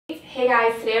Hey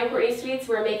guys, today on Courtney Sweets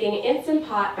we're making Instant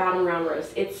Pot bottom round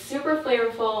roast. It's super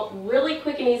flavorful, really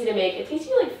quick and easy to make. It takes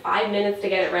you like 5 minutes to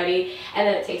get it ready, and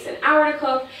then it takes an hour to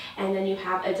cook, and then you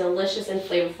have a delicious and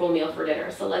flavorful meal for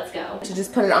dinner. So let's go. So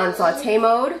just put it on saute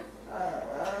mode,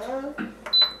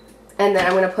 and then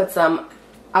I'm going to put some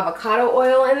avocado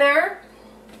oil in there,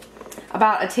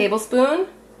 about a tablespoon.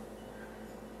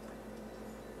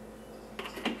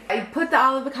 I put the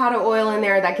avocado oil in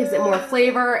there, that gives it more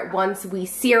flavor. Once we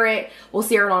sear it, we'll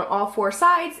sear it on all 4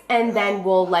 sides, and then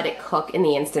we'll let it cook in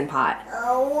the Instant Pot.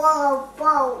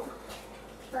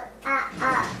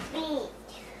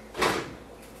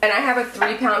 And I have a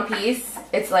 3-pound piece.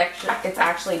 It's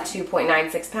actually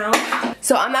 2.96 pounds.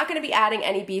 So I'm not gonna be adding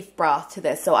any beef broth to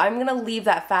this. So I'm gonna leave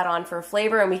that fat on for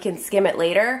flavor and we can skim it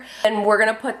later. And we're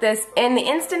gonna put this in the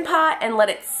Instant Pot and let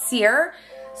it sear.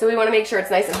 So we wanna make sure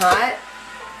it's nice and hot.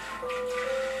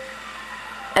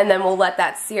 And then we'll let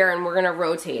that sear and we're gonna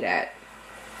rotate it.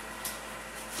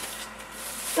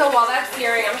 So while that's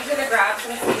searing, I'm just gonna grab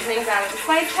some seasonings out of the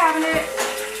spice cabinet.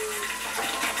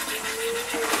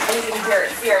 And you can hear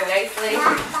it searing nicely.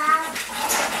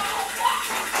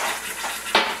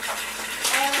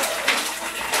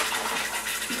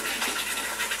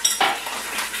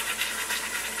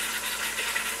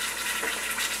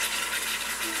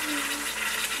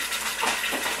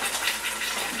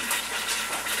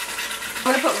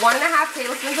 I'm going to put 1.5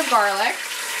 tablespoons of garlic.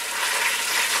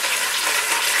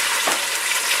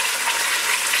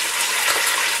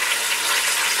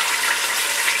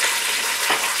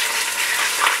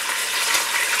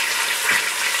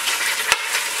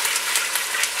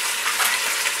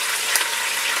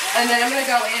 And then I'm going to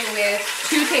go in with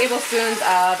 2 tablespoons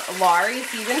of Lawry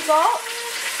seasoned salt.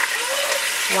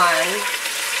 1.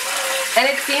 And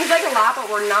it seems like a lot, but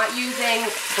we're not using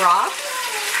broth.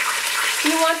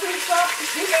 You want some salt?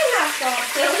 You can have salt,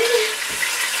 silly.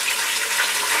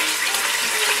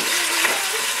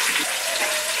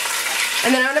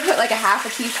 And then I'm going to put like a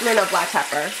 1/2 teaspoon of black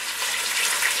pepper.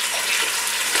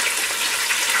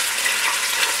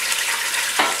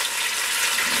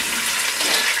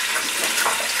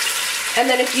 And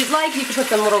then if you'd like, you could put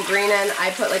some little green in.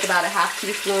 I put like about a 1/2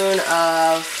 teaspoon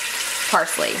of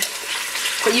parsley.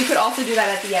 But you could also do that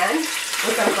at the end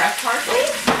with some fresh parsley.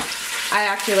 I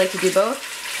actually like to do both.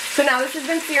 So now this has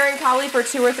been searing probably for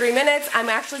 2 or 3 minutes. I'm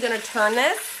actually going to turn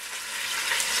this.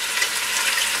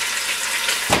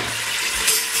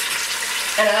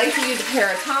 And I like to use a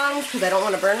pair of tongs because I don't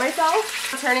want to burn myself.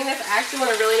 Turning this, I actually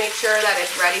want to really make sure that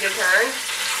it's ready to turn.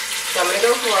 So I'm going to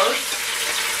go close.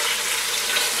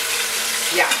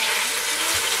 Yeah.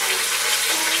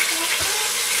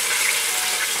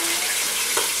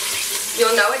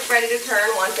 You'll know it's ready to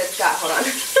turn once it's got, hold on.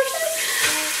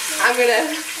 I'm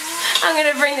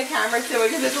gonna bring the camera to it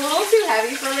because it's a little too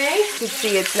heavy for me. You can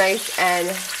see it's nice and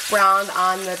browned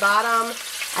on the bottom.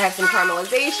 I have some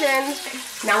caramelization.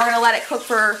 Now we're gonna let it cook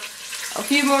for a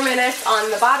few more minutes on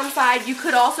the bottom side. You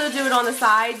could also do it on the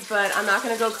sides, but I'm not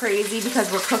gonna go crazy because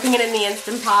we're cooking it in the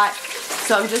Instant Pot.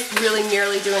 So I'm just really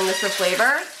merely doing this for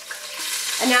flavor.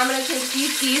 And now I'm gonna take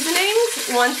these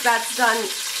seasonings. Once that's done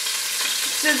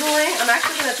sizzling, I'm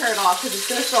actually gonna turn it off because it's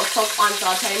gonna still cook on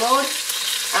saute mode.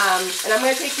 And I'm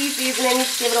going to take these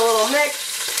seasonings, give it a little mix,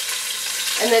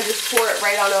 and then just pour it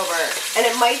right on over. And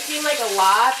it might seem like a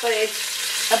lot, but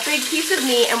it's a big piece of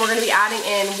meat, and we're going to be adding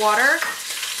in water.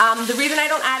 The reason I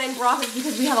don't add in broth is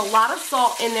because we have a lot of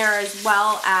salt in there as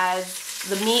well as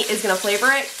the meat is going to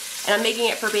flavor it. And I'm making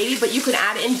it for baby, but you can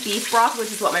add in beef broth,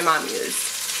 which is what my mom used.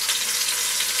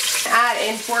 Add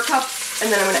in 4 cups, and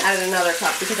then I'm going to add another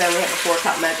cup because I only have a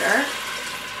 4-cup measure.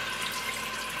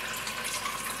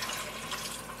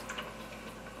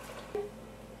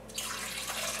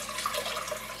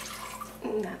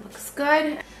 That looks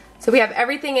good. So we have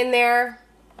everything in there.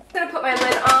 I'm gonna put my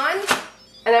lid on,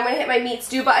 and I'm gonna hit my meat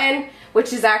stew button,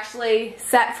 which is actually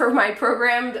set for my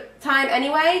programmed time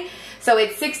anyway. So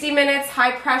it's 60 minutes,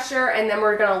 high pressure, and then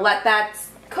we're gonna let that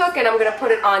cook, and I'm gonna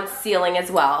put it on sealing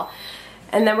as well.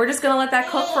 And then we're just gonna let that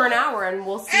cook for an hour, and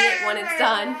we'll see it when it's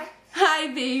done. Hi,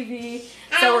 baby.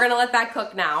 So we're gonna let that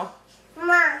cook now.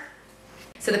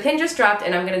 So the pin just dropped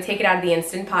and I'm going to take it out of the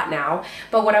Instant Pot now.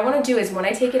 But what I want to do is when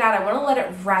I take it out, I want to let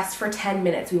it rest for 10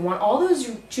 minutes. We want all those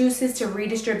juices to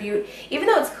redistribute. Even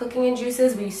though it's cooking in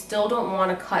juices, we still don't want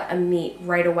to cut a meat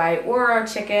right away, or a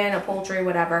chicken, a poultry,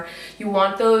 whatever. You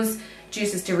want those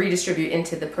juices to redistribute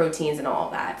into the proteins and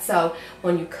all that. So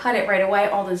when you cut it right away,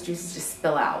 all those juices just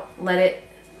spill out. Let it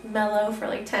mellow for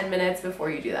like 10 minutes before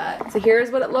you do that. So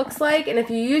here's what it looks like, and if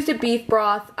you used a beef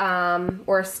broth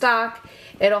or a stock,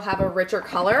 it'll have a richer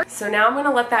color. So now I'm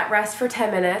gonna let that rest for 10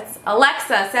 minutes.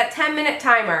 Alexa, set 10-minute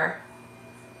timer.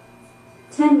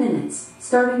 10 minutes,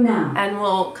 starting now. And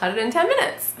we'll cut it in 10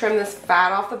 minutes. Trim this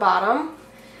fat off the bottom.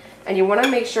 And you want to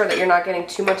make sure that you're not getting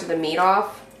too much of the meat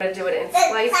off. I'm going to do it in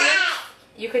slices.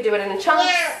 You could do it in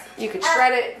chunks. You could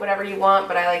shred it, whatever you want,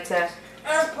 but I like to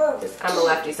just, I'm a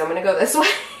lefty, so I'm going to go this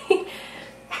way.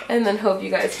 And then hope you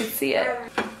guys can see it.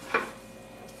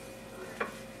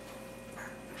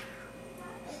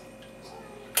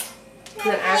 And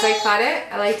then as I cut it,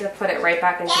 I like to put it right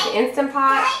back into the Instant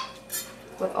Pot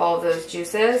with all of those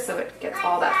juices so it gets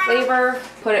all that flavor.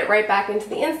 Put it right back into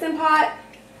the Instant Pot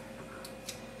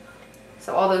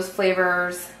so all those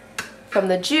flavors from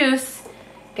the juice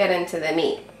get into the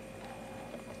meat.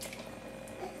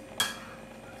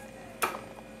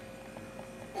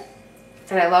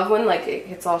 And I love when like it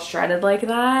gets all shredded like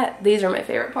that. These are my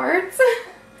favorite parts.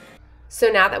 So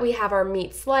now that we have our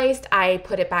meat sliced, I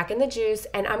put it back in the juice,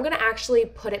 and I'm gonna actually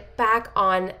put it back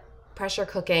on pressure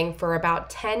cooking for about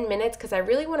 10 minutes because I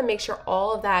really wanna make sure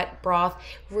all of that broth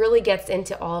really gets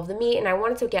into all of the meat, and I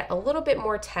want it to get a little bit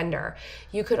more tender.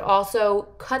 You could also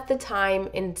cut the time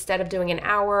instead of doing an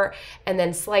hour and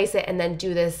then slice it and then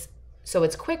do this so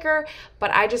it's quicker,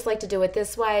 but I just like to do it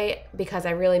this way because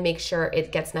I really make sure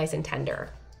it gets nice and tender.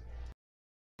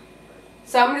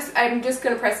 So I'm just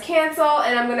gonna press cancel,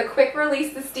 and I'm gonna quick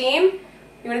release the steam.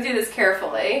 You wanna do this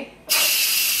carefully.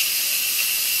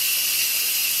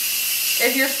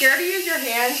 If you're scared to use your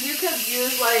hands, you could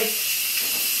use like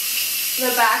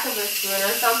the back of a spoon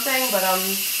or something, but I'm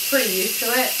pretty used to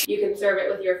it. You can serve it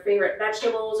with your favorite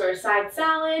vegetables or a side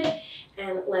salad.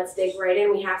 And let's dig right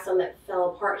in. We have some that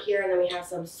fell apart here, and then we have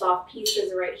some soft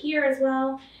pieces right here as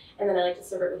well. And then I like to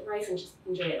serve it with rice and just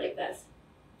enjoy it like this.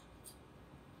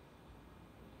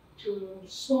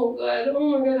 So good.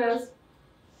 Oh my goodness.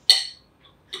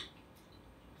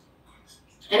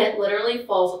 And it literally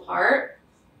falls apart.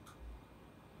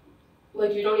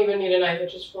 Like you don't even need a knife,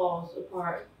 it just falls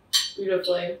apart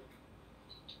beautifully.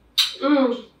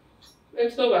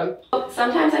 It's so good.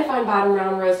 Sometimes I find bottom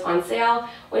round roast on sale,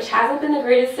 which hasn't been the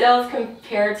greatest sales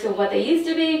compared to what they used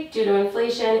to be due to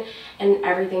inflation and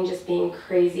everything just being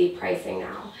crazy pricing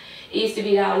now. It used to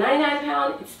be $1.99 a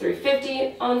pound. It's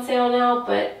 $3.50 on sale now,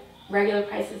 but regular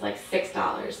price is like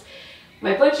 $6.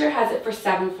 My butcher has it for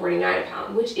 $7.49 a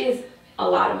pound, which is a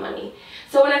lot of money.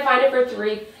 So when I find it for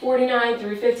 $3.49,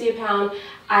 $3.50 a pound,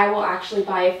 I will actually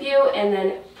buy a few and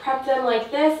then prep them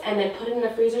like this and then put it in the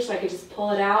freezer so I could just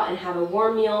pull it out and have a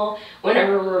warm meal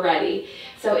whenever we're ready.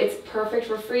 So it's perfect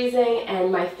for freezing, and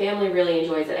my family really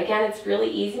enjoys it. Again, it's really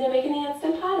easy to make in the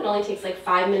Instant Pot. It only takes like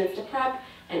 5 minutes to prep,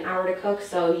 an hour to cook,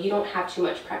 so you don't have too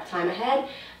much prep time ahead.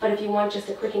 But if you want just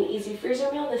a quick and easy freezer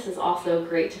meal, this is also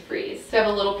great to freeze. So I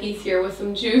have a little piece here with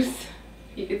some juice.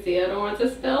 You can see I don't want it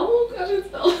to spill. Oh gosh, it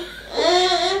spilled.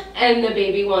 And the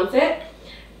baby wants it.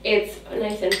 It's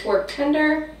nice and fork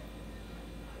tender.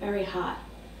 Very hot.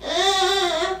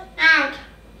 It's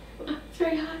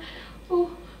very hot. Oh,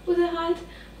 was it hot?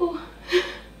 Oh.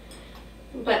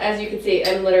 But as you can see,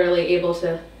 I'm literally able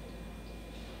to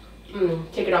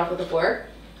take it off with a fork.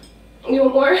 You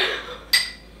want more?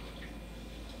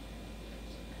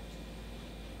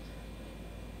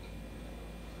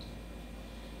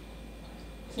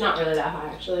 It's not really that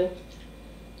hot, actually.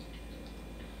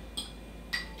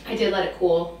 I did let it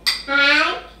cool.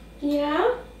 Yeah.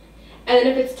 And then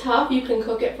if it's tough, you can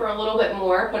cook it for a little bit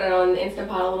more, put it on the Instant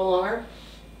Pot a little longer.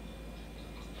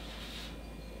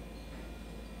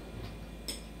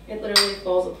 It literally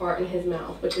falls apart in his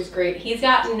mouth, which is great. He's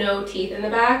got no teeth in the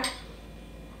back.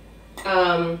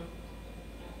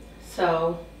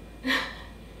 So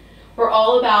we're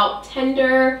all about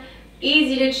tender,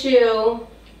 easy to chew.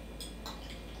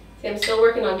 See, I'm still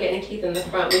working on getting teeth in the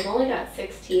front. We've only got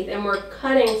 6 teeth, and we're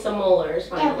cutting some molars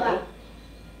finally.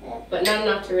 But not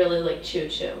enough to really like chew.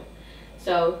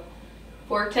 So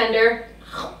fork tender.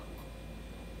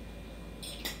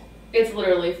 It's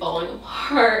literally falling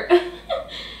apart.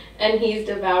 And he's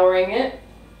devouring it.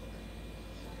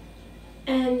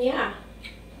 And yeah,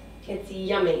 it's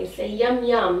yummy. Say yum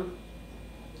yum.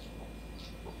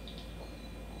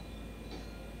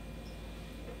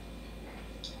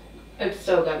 It's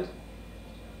so good.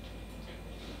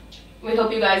 We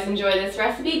hope you guys enjoy this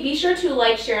recipe. Be sure to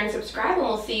like, share, and subscribe, and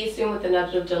we'll see you soon with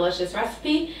another delicious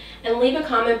recipe. And leave a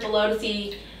comment below to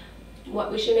see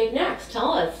what we should make next.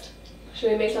 Tell us.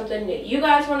 Should we make something that you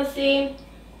guys want to see?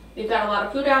 We've got a lot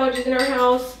of food allergies in our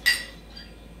house.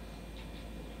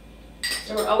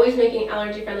 So we're always making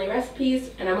allergy-friendly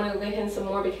recipes, and I'm going to go get him some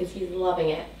more because he's loving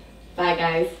it. Bye,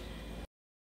 guys.